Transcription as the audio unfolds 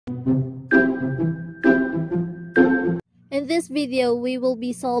this video, we will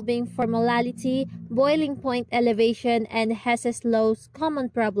be solving for molality, boiling point elevation, and Hess's laws common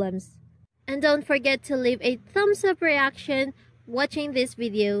problems. And don't forget to leave a thumbs up reaction watching this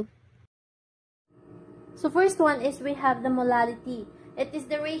video. So first one is we have the molality. It is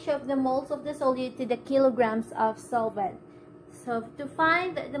the ratio of the moles of the solute to the kilograms of solvent. So to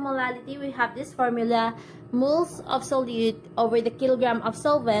find the molality, we have this formula: moles of solute over the kilogram of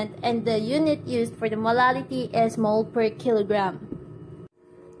solvent, and the unit used for the molality is mole per kilogram.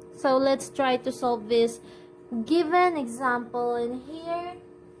 So let's try to solve this given example in here.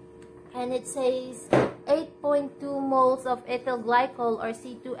 And it says 8.2 moles of ethyl glycol or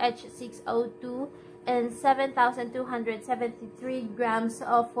C2H6O2 and 7,273 grams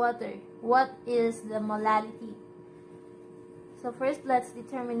of water. What is the molality? So first, let's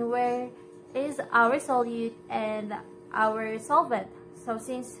determine where is our solute and our solvent. So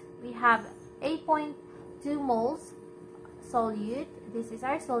since we have 8.2 moles solute, this is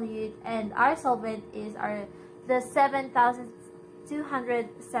our solute, and our solvent is the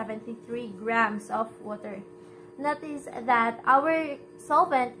 7,273 grams of water. Notice that our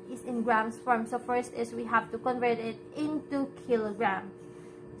solvent is in grams form. So first is we have to convert it into kilogram.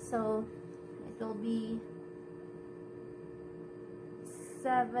 So it will be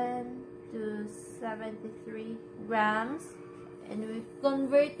 7 to 73 grams, and we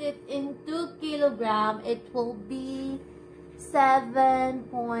convert it into kilogram, it will be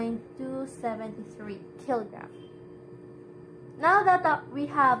 7.273 kilogram. Now that we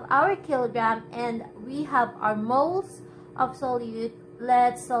have our kilogram and we have our moles of solute,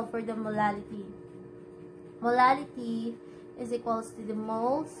 let's solve for the molality. Molality is equals to the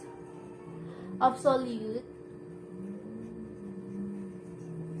moles of solute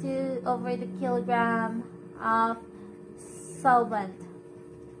over the kilogram of solvent.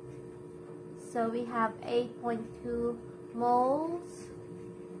 So we have 8.2 moles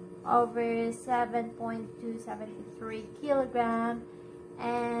over 7.273 kilogram,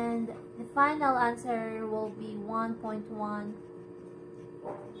 and the final answer will be 1.1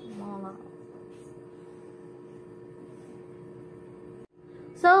 molar.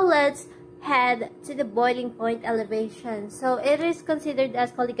 So let's head to the boiling point elevation. So it is considered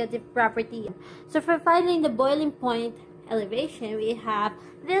as colligative property. So for finding the boiling point elevation, we have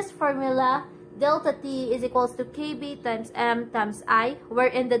this formula: delta T is equals to Kb times M times I,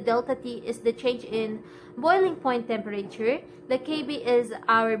 wherein the delta T is the change in boiling point temperature. The Kb is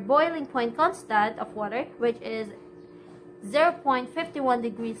our boiling point constant of water, which is 0.51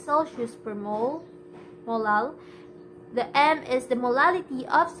 degrees Celsius per molal. The M is the molality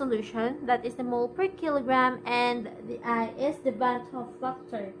of solution, that is the mole per kilogram, and the I is the Van Hoff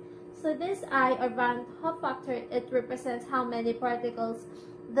factor. So this I, or Van Hoff factor, it represents how many particles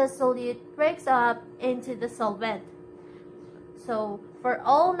the solute breaks up into the solvent. So for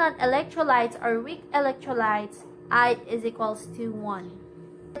all non-electrolytes or weak electrolytes, I is equals to 1.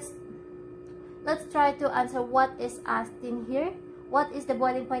 Let's try to answer what is asked in here. What is the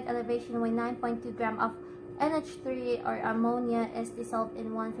boiling point elevation when 9.2 gram of NH3 or ammonia is dissolved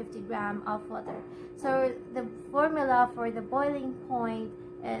in 150 gram of water? So the formula for the boiling point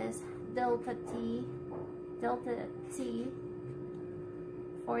is delta T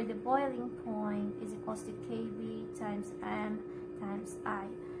for the boiling point is equals to Kb times M times I.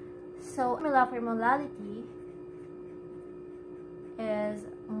 So formula for molality is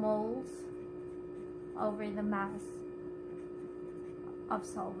moles over the mass of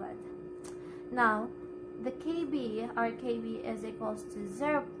solvent. Now the Kb, our Kb is equals to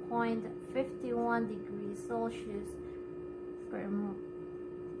 0.51 degrees Celsius per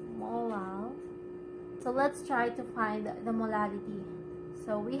molal. So let's try to find the molality.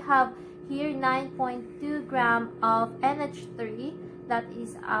 So we have here 9.2 gram of NH3, that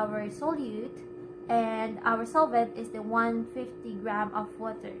is our solute, and our solvent is the 150 gram of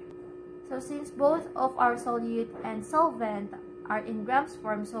water. So since both of our solute and solvent are in grams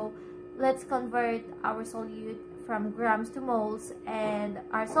form, so let's convert our solute from grams to moles and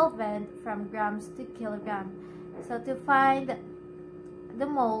our solvent from grams to kilogram. So to find the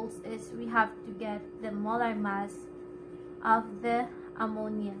moles is we have to get the molar mass of the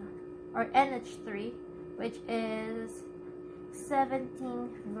ammonia or NH3, which is 17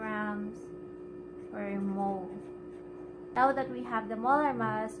 grams per mole. Now that we have the molar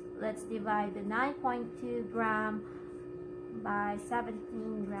mass, let's divide the 9.2 gram by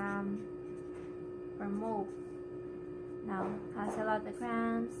 17 gram per mole. Now cancel out the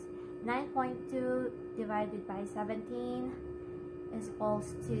grams. 9.2 divided by 17 is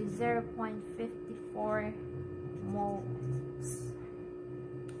equals to 0.54 moles.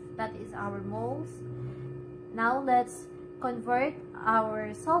 That is our moles. Now let's convert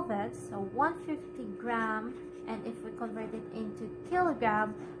our solvent, so 150 gram, and if we convert it into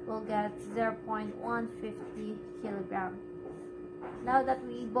kilogram, we'll get 0.150 kilogram. Now that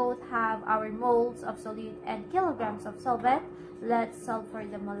we both have our moles of solute and kilograms of solvent, let's solve for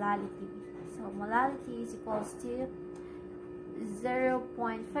the molality. So molality is equals to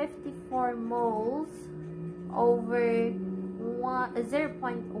 0.54 moles over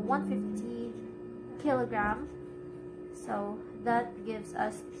 0.150 kilogram. So that gives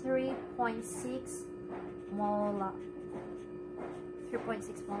us 3.6 molal.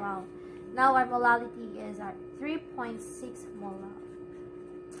 3.6 molal. Now our molality is at 3.6 molal.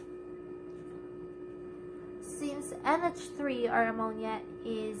 Since NH3 or ammonia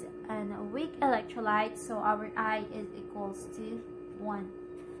is a weak electrolyte, so our I is equals to 1.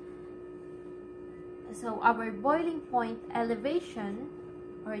 So our boiling point elevation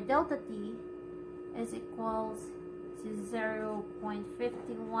or delta T is equals to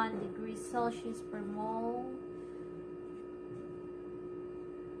 0.51 degrees Celsius per mole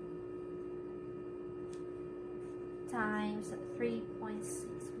times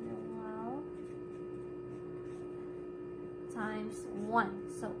 3.6 molal times 1.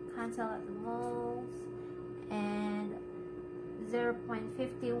 So cancel out the moles, and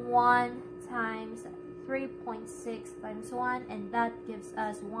 0.51 times 3.6 times 1, and that gives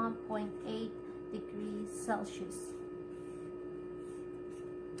us 1.8 degrees Celsius.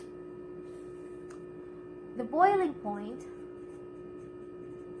 The boiling point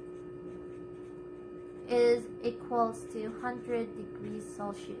is equals to 100 degrees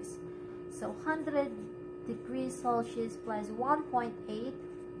Celsius. So 100 degrees Celsius plus 1.8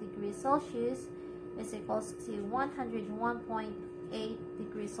 degrees Celsius is equals to 101.8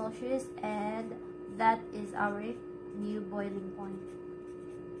 degrees Celsius, and that is our new boiling point.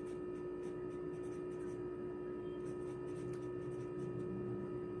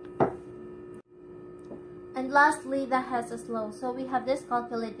 And lastly, the Hess's law. So we have this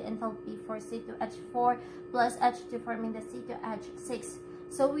calculate the enthalpy for C2H4 plus H2 forming the C2H6.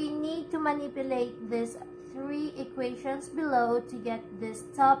 So we need to manipulate these three equations below to get this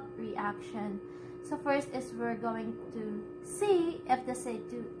top reaction. So first is we're going to see if the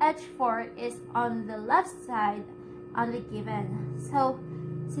C2H4 is on the left side on the given. So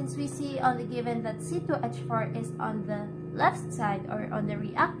since we see on the given that C2H4 is on the left side or on the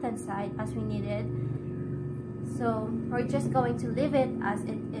reactant side as we needed, so we're just going to leave it as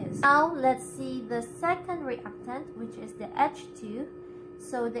it is. Now let's see the second reactant, which is the H2.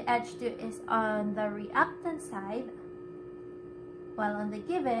 So the H2 is on the reactant side, while on the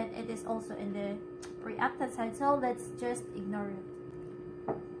given it is also in the reactant side, so let's just ignore it.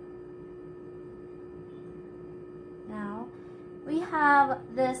 Now we have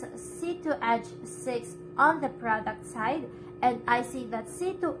this C2H6 on the product side, and I see that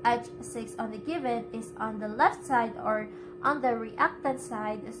C2H6 on the given is on the left side or on the reactant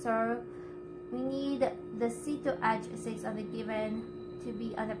side, so we need the C2H6 on the given to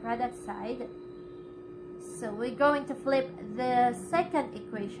be on the product side. So we're going to flip the second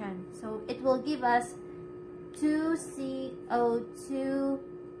equation. So it will give us 2CO2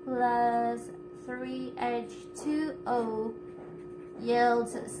 plus 3H2O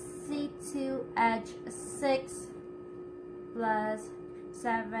yields C2H6 plus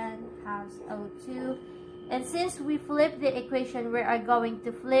 7 halves O2. And since we flip the equation, we are going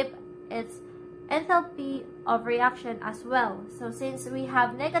to flip its enthalpy of reaction as well. So since we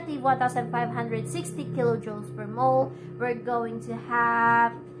have negative 1560 kilojoules per mole, we're going to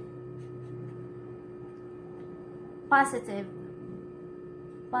have positive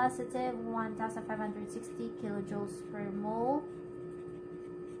 1560 kilojoules per mole.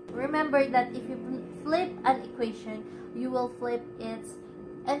 Remember that if you flip an equation, you will flip its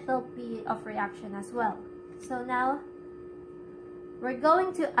enthalpy of reaction as well. So now we're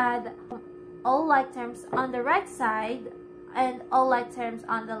going to add all like terms on the right side and all like terms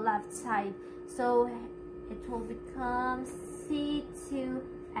on the left side. So it will become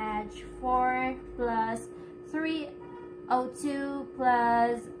C2H4 plus 3O2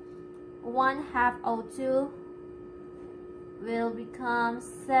 plus 1 half O2 will become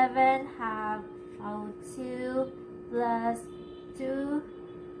 7 half O2 plus 2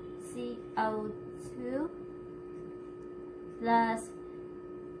 CO2 plus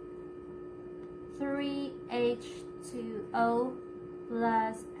 3H2O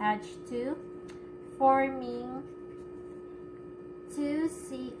plus H2 forming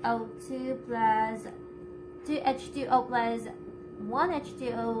 2CO2 plus 2H2O plus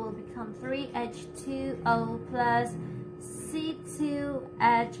 1H2O will become 3H2O plus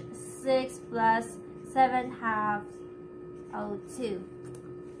C2H6 plus 7 halves O2.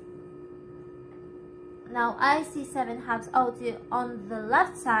 Now I see 7/2 O2 on the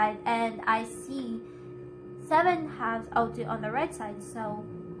left side, and I see 7/2 O2 on the right side, so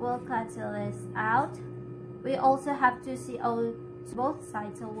we'll cancel this out. We also have 2 CO to both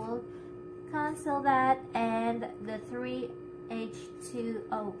sides, so we'll cancel that, and the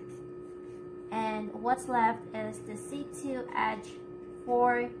 3H2O. And what's left is the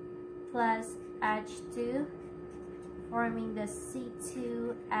C2H4 plus H2, forming the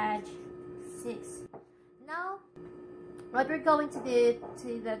C2H6. Now, what we're going to do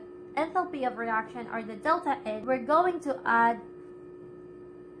to the enthalpy of reaction, or the delta H, we're going to add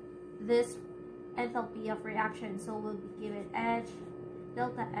this enthalpy of reaction. So we'll give it H,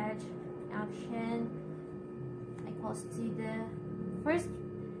 delta H action equals to the first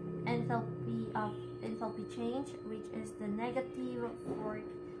enthalpy change, which is the negative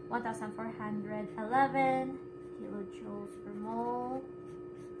 1411 kilojoules per mole,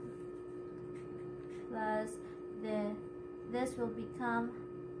 plus this will become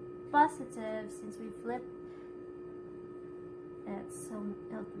positive since we flip it, so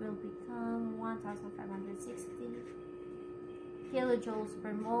it will become 1560 kilojoules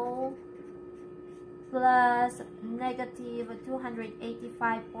per mole, plus negative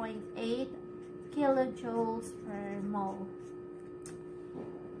 285.8 kilojoules per mole,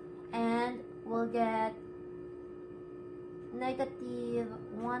 and we'll get negative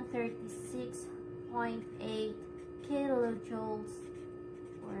 136.8 kilojoules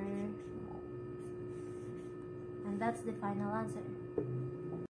per mole. And that's the final answer.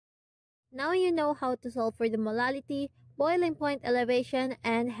 Now you know how to solve for the molality, boiling point elevation,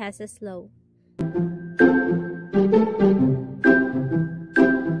 and Hess's law.